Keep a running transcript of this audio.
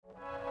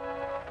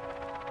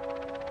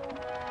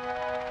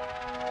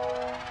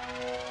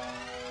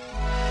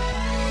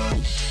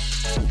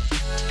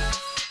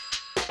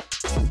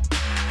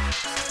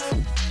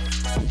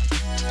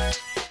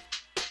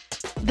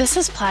This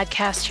is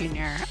Plaidcast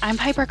Junior. I'm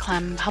Piper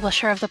Clem,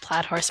 publisher of the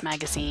Plaid Horse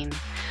magazine.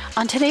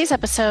 On today's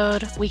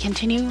episode, we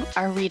continue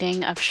our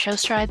reading of Show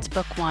Strides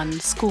Book 1,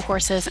 School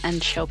Horses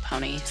and Show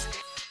Ponies.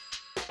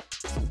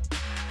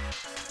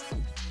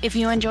 If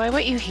you enjoy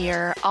what you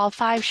hear, all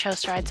 5 Show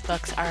Strides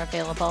books are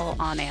available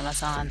on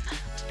Amazon.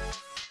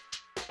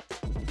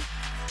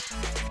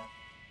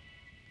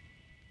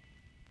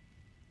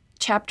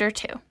 Chapter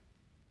 2.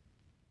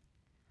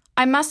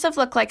 I must have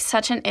looked like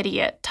such an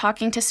idiot,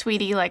 talking to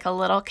Sweetie like a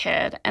little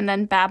kid and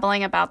then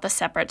babbling about the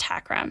separate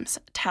tackrooms,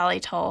 Tally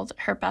told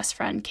her best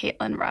friend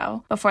Caitlin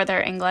Rowe before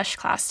their English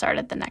class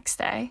started the next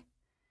day.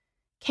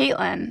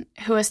 Caitlin,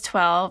 who was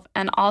 12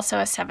 and also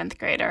a 7th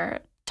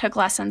grader, took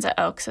lessons at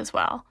Oaks as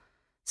well,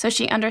 so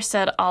she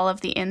understood all of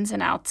the ins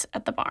and outs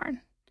at the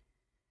barn.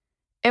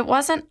 It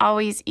wasn't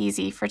always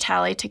easy for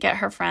Tally to get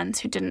her friends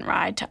who didn't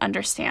ride to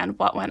understand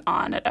what went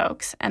on at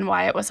Oaks and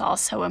why it was all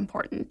so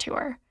important to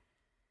her.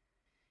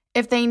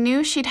 If they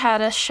knew she'd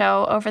had a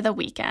show over the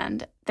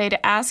weekend, they'd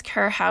ask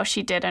her how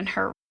she did in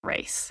her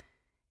race.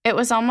 It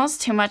was almost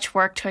too much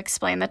work to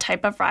explain the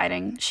type of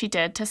riding she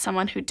did to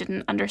someone who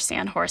didn't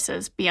understand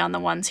horses beyond the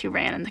ones who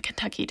ran in the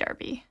Kentucky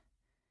Derby.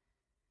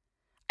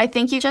 "I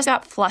think you just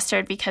got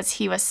flustered because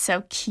he was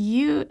so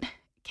cute,"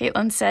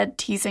 Caitlin said,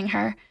 teasing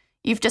her.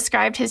 "You've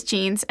described his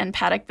jeans and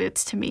paddock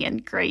boots to me in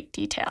great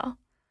detail."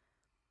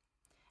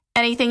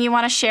 "Anything you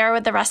want to share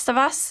with the rest of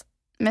us?"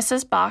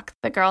 Mrs. Bach,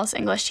 the girls'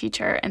 English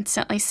teacher,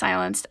 instantly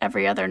silenced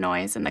every other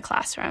noise in the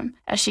classroom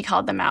as she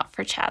called them out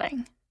for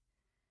chatting.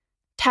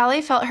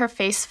 Tally felt her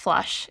face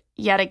flush,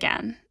 yet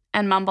again,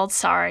 and mumbled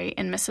sorry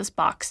in Mrs.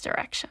 Bach's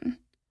direction.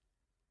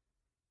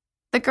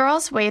 The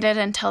girls waited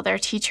until their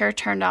teacher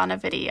turned on a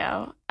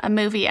video, a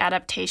movie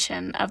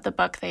adaptation of the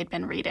book they'd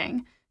been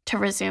reading, to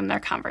resume their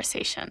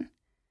conversation.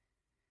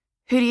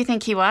 "Who do you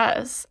think he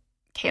was?"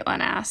 Caitlin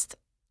asked.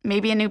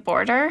 "Maybe a new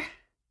boarder?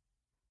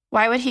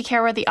 Why would he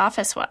care where the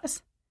office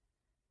was?"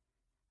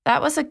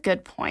 That was a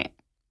good point.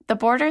 The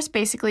boarders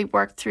basically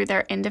worked through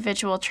their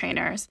individual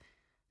trainers,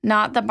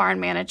 not the barn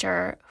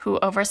manager who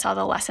oversaw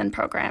the lesson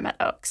program at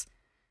Oaks.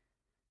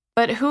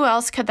 But who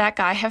else could that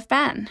guy have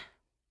been?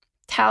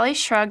 Tally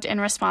shrugged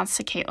in response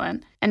to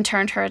Caitlin and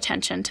turned her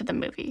attention to the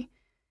movie.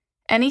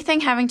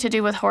 Anything having to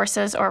do with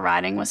horses or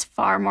riding was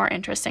far more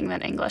interesting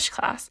than English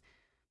class,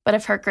 but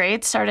if her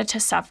grades started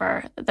to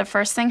suffer, the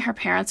first thing her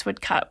parents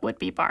would cut would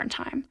be barn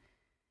time.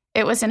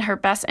 It was in her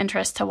best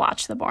interest to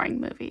watch the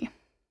boring movie.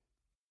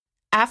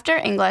 After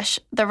English,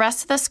 the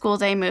rest of the school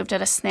day moved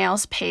at a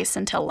snail's pace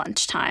until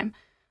lunchtime,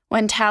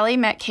 when Tally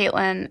met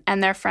Caitlin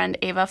and their friend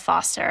Ava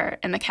Foster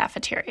in the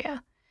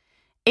cafeteria.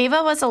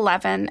 Ava was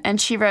 11 and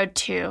she rode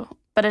too,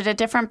 but at a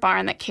different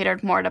barn that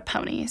catered more to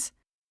ponies.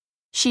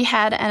 She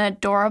had an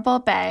adorable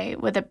bay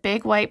with a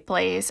big white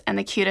blaze and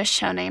the cutest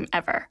show name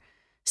ever,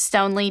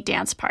 Stoneleigh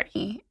Dance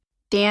Party.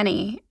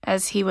 Danny,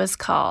 as he was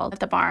called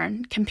at the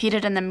barn,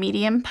 competed in the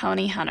medium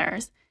pony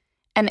hunters,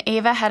 and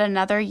Ava had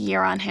another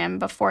year on him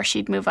before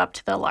she'd move up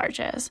to the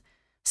larges,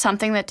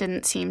 something that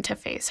didn't seem to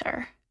faze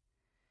her.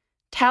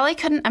 Tally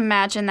couldn't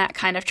imagine that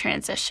kind of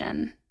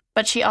transition,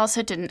 but she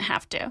also didn't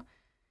have to.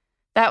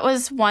 That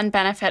was one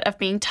benefit of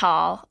being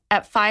tall.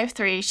 At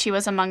 5'3", she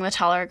was among the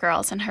taller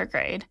girls in her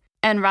grade,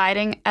 and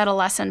riding at a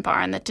lesson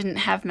barn that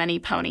didn't have many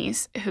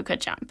ponies who could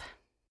jump.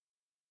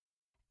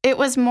 It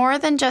was more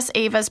than just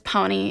Ava's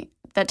pony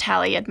that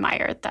Tally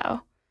admired,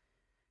 though.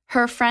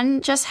 Her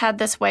friend just had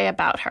this way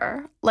about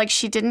her, like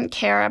she didn't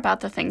care about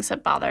the things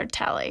that bothered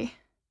Tally.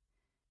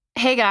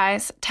 "Hey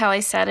guys,"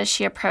 Tally said as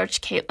she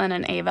approached Caitlin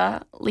and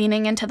Ava,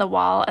 leaning into the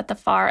wall at the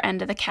far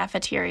end of the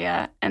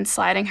cafeteria and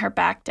sliding her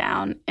back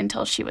down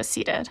until she was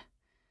seated.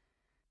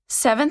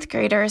 7th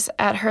graders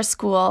at her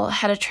school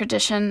had a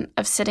tradition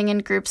of sitting in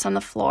groups on the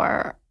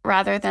floor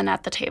rather than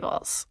at the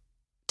tables.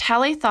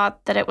 Tally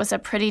thought that it was a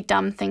pretty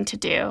dumb thing to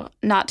do,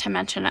 not to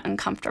mention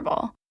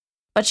uncomfortable.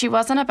 But she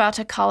wasn't about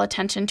to call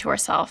attention to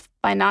herself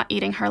by not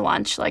eating her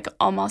lunch like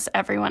almost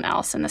everyone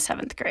else in the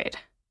 7th grade.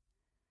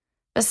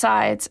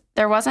 Besides,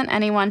 there wasn't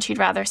anyone she'd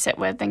rather sit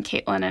with than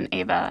Caitlin and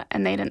Ava,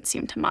 and they didn't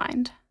seem to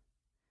mind.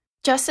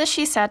 Just as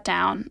she sat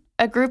down,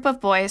 a group of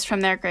boys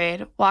from their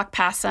grade walked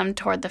past them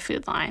toward the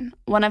food line,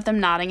 one of them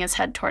nodding his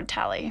head toward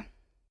Tally.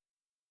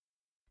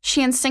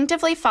 She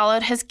instinctively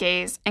followed his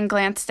gaze and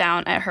glanced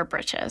down at her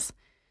breeches.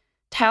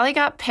 Tally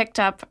got picked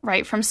up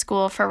right from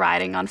school for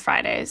riding on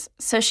Fridays,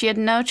 so she had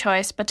no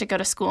choice but to go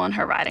to school in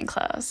her riding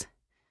clothes.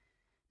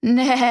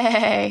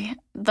 "Nay!"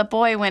 The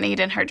boy whinnied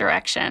in her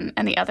direction,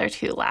 and the other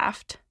two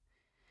laughed.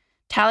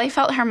 Tally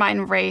felt her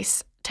mind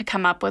race to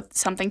come up with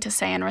something to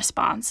say in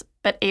response,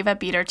 but Ava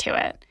beat her to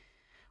it.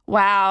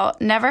 "Wow,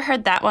 never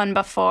heard that one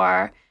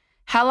before.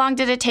 How long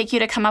did it take you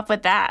to come up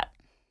with that?"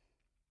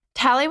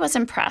 Tally was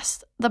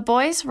impressed. The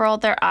boys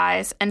rolled their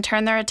eyes and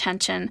turned their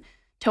attention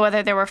to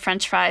whether there were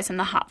French fries in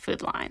the hot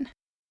food line.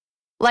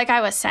 "Like I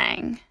was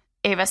saying,"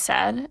 Ava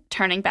said,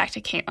 turning back to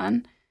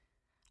Caitlin,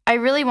 "I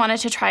really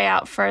wanted to try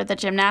out for the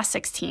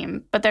gymnastics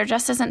team, but there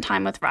just isn't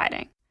time with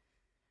riding."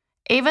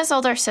 Ava's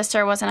older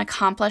sister was an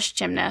accomplished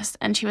gymnast,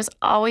 and she was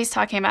always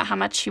talking about how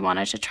much she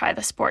wanted to try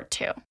the sport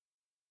too.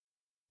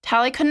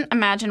 Tally couldn't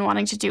imagine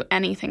wanting to do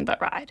anything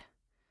but ride.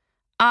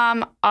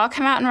 I'll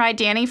come out and ride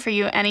Danny for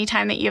you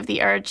anytime that you have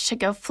the urge to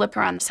go flip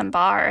around some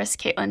bars,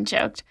 Caitlin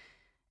joked,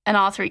 and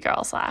all three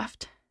girls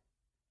laughed.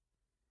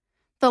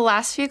 The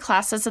last few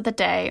classes of the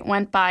day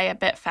went by a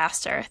bit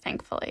faster,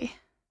 thankfully.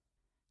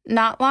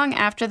 Not long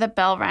after the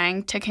bell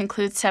rang to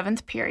conclude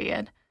 7th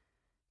period,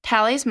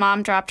 Tally's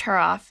mom dropped her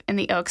off in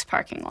the Oaks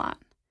parking lot.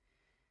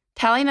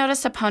 Tally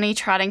noticed a pony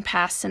trotting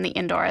past in the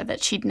indoor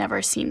that she'd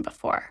never seen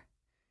before.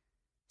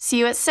 "See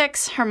you at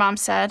 6, her mom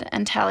said,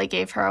 and Tally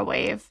gave her a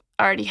wave,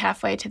 already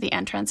halfway to the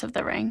entrance of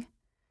the ring.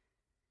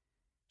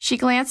 She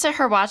glanced at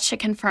her watch to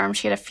confirm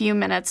she had a few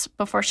minutes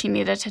before she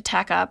needed to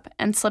tack up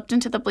and slipped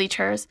into the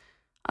bleachers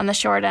on the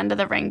short end of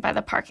the ring by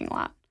the parking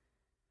lot.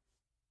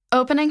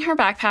 Opening her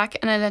backpack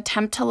in an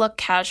attempt to look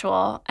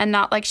casual and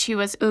not like she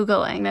was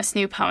oogling this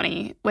new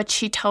pony, which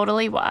she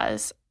totally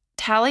was,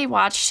 Tally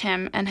watched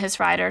him and his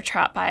rider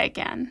trot by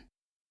again.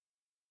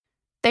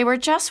 They were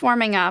just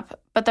warming up,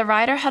 but the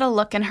rider had a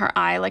look in her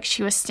eye like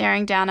she was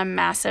staring down a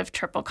massive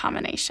triple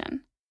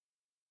combination.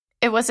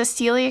 It was a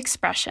steely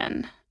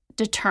expression,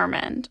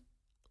 determined,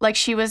 like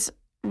she was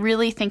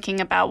really thinking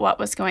about what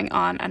was going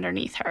on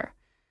underneath her.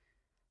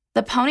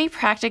 The pony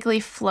practically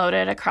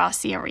floated across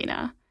the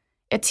arena,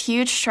 its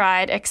huge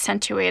stride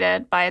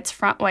accentuated by its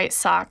front white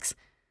socks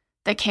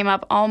that came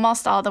up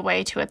almost all the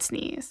way to its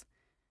knees.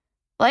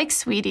 Like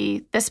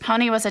Sweetie, this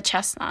pony was a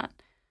chestnut,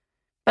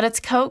 but its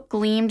coat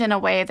gleamed in a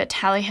way that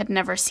Tally had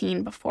never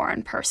seen before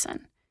in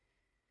person.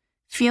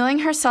 Feeling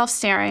herself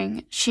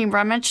staring, she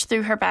rummaged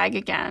through her bag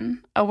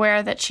again,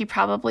 aware that she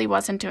probably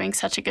wasn't doing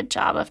such a good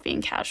job of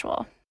being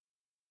casual.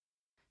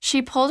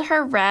 She pulled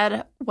her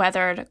red,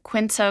 weathered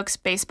Quince Oaks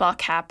baseball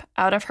cap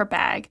out of her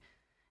bag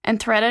and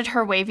threaded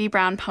her wavy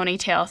brown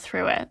ponytail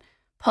through it,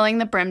 pulling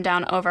the brim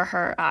down over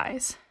her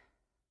eyes.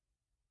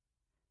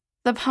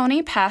 The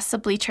pony passed the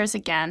bleachers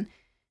again,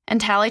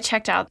 and Tally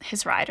checked out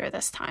his rider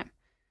this time.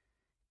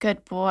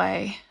 "Good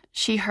boy,"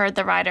 she heard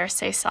the rider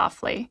say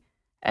softly,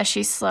 as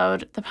she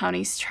slowed the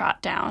pony's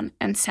trot down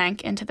and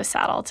sank into the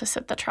saddle to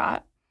sit the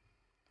trot.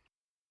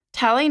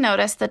 Tally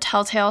noticed the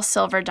telltale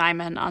silver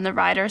diamond on the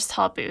rider's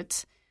tall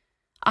boots,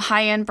 a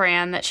high-end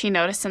brand that she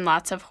noticed in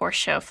lots of horse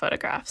show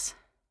photographs.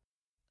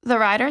 The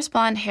rider's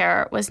blonde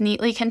hair was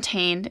neatly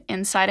contained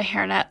inside a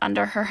hairnet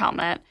under her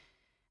helmet,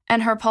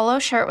 and her polo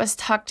shirt was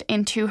tucked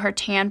into her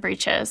tan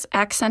breeches,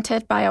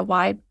 accented by a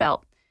wide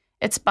belt,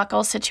 its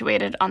buckle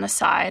situated on the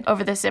side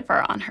over the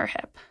zipper on her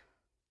hip.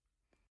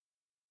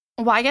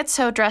 Why get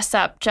so dressed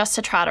up just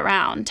to trot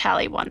around,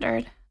 Tally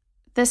wondered.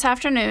 This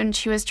afternoon,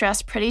 she was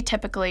dressed pretty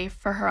typically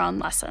for her own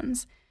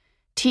lessons.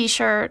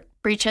 T-shirt,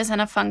 breeches in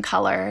a fun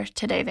color,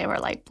 today they were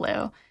light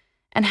blue,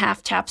 and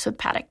half chaps with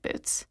paddock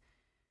boots.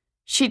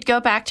 She'd go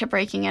back to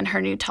breaking in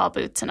her new tall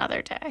boots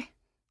another day.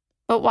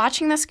 But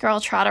watching this girl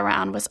trot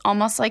around was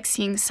almost like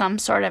seeing some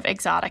sort of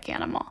exotic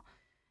animal.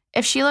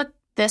 If she looked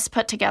this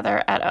put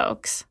together at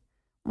Oaks,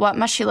 what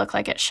must she look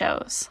like at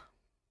shows?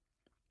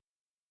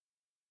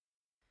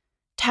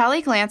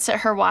 Tally glanced at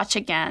her watch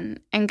again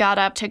and got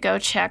up to go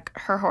check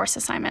her horse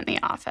assignment in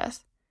the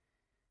office.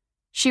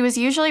 She was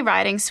usually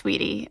riding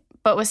Sweetie,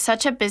 but with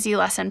such a busy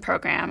lesson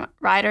program,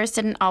 riders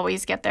didn't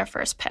always get their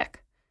first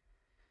pick.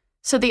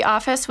 So the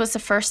office was the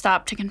first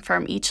stop to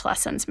confirm each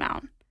lesson's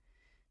mount.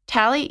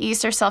 Tally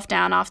eased herself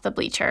down off the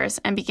bleachers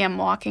and began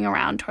walking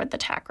around toward the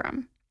tack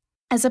room.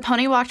 As the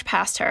pony walked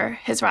past her,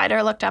 his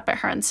rider looked up at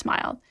her and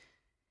smiled.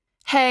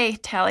 "Hey,"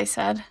 Tally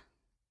said.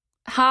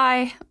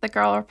 "Hi," the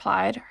girl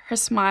replied, her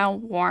smile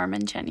warm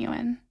and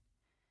genuine.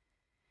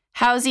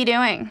 "How's he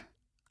doing?"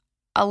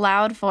 A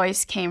loud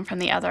voice came from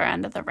the other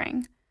end of the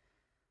ring.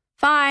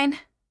 "Fine,"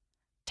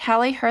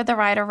 Tally heard the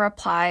rider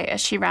reply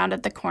as she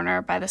rounded the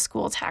corner by the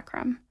school tack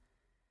room.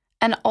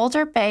 An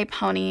older bay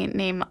pony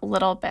named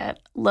Little Bit,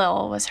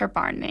 Lil was her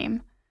barn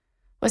name,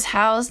 was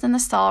housed in the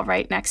stall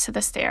right next to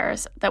the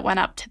stairs that went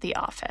up to the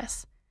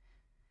office.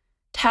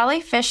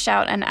 Tally fished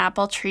out an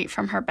apple treat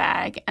from her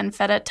bag and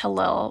fed it to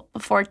Lil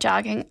before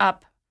jogging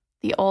up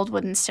the old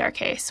wooden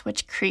staircase,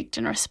 which creaked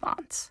in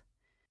response.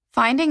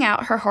 Finding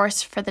out her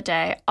horse for the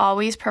day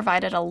always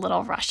provided a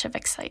little rush of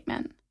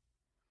excitement.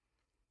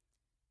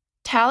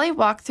 Tally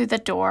walked through the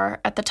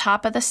door at the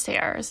top of the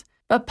stairs,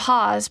 but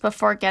paused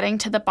before getting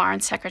to the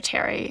barn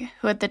secretary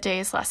who had the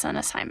day's lesson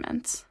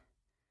assignments.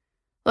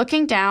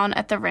 Looking down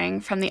at the ring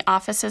from the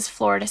office's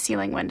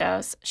floor-to-ceiling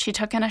windows, she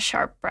took in a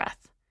sharp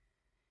breath.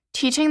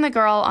 Teaching the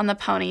girl on the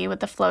pony with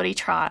the floaty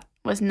trot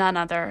was none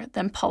other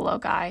than Polo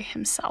Guy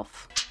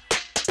himself.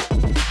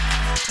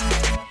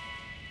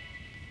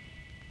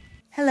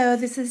 Hello,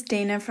 this is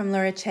Dana from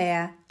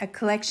Loricea, a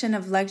collection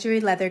of luxury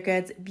leather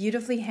goods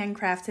beautifully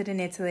handcrafted in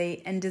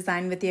Italy and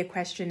designed with the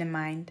equestrian in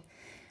mind.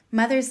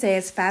 Mother's Day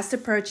is fast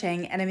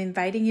approaching, and I'm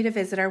inviting you to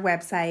visit our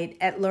website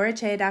at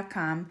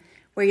loricea.com,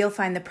 where you'll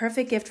find the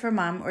perfect gift for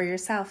mom or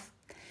yourself.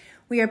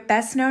 We are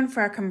best known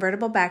for our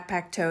convertible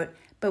backpack tote,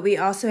 but we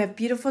also have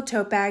beautiful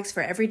tote bags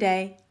for every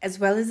day, as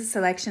well as a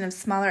selection of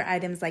smaller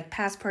items like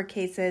passport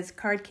cases,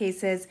 card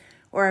cases,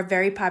 or our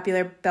very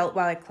popular belt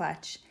wallet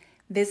clutch.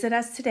 Visit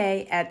us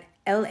today at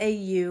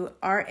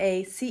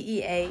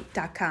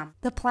LAURACEA.com.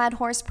 The Plaid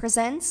Horse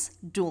presents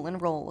Dual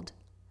Enrolled,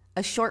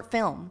 a short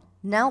film,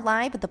 now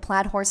live at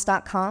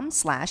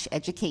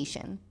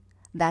theplaidhorse.com/education.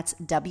 That's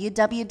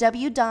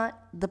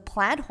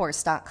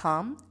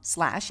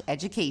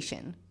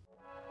www.theplaidhorse.com/education.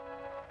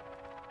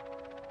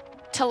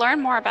 To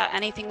learn more about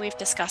anything we've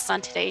discussed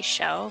on today's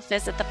show,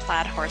 visit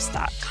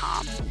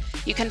theplaidhorse.com.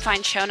 You can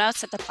find show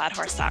notes at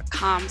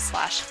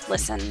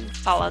theplaidhorse.com/listen.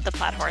 Follow The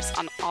Plaid Horse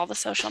on all the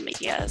social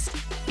medias.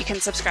 You can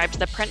subscribe to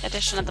the print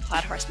edition of The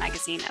Plaid Horse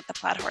magazine at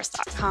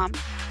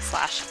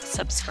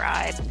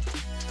theplaidhorse.com/subscribe.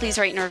 Please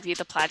rate and review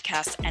the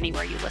Plaidcast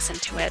anywhere you listen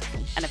to it.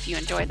 And if you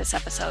enjoy this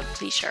episode,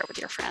 please share it with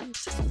your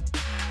friends.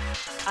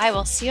 I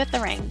will see you at the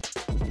ring.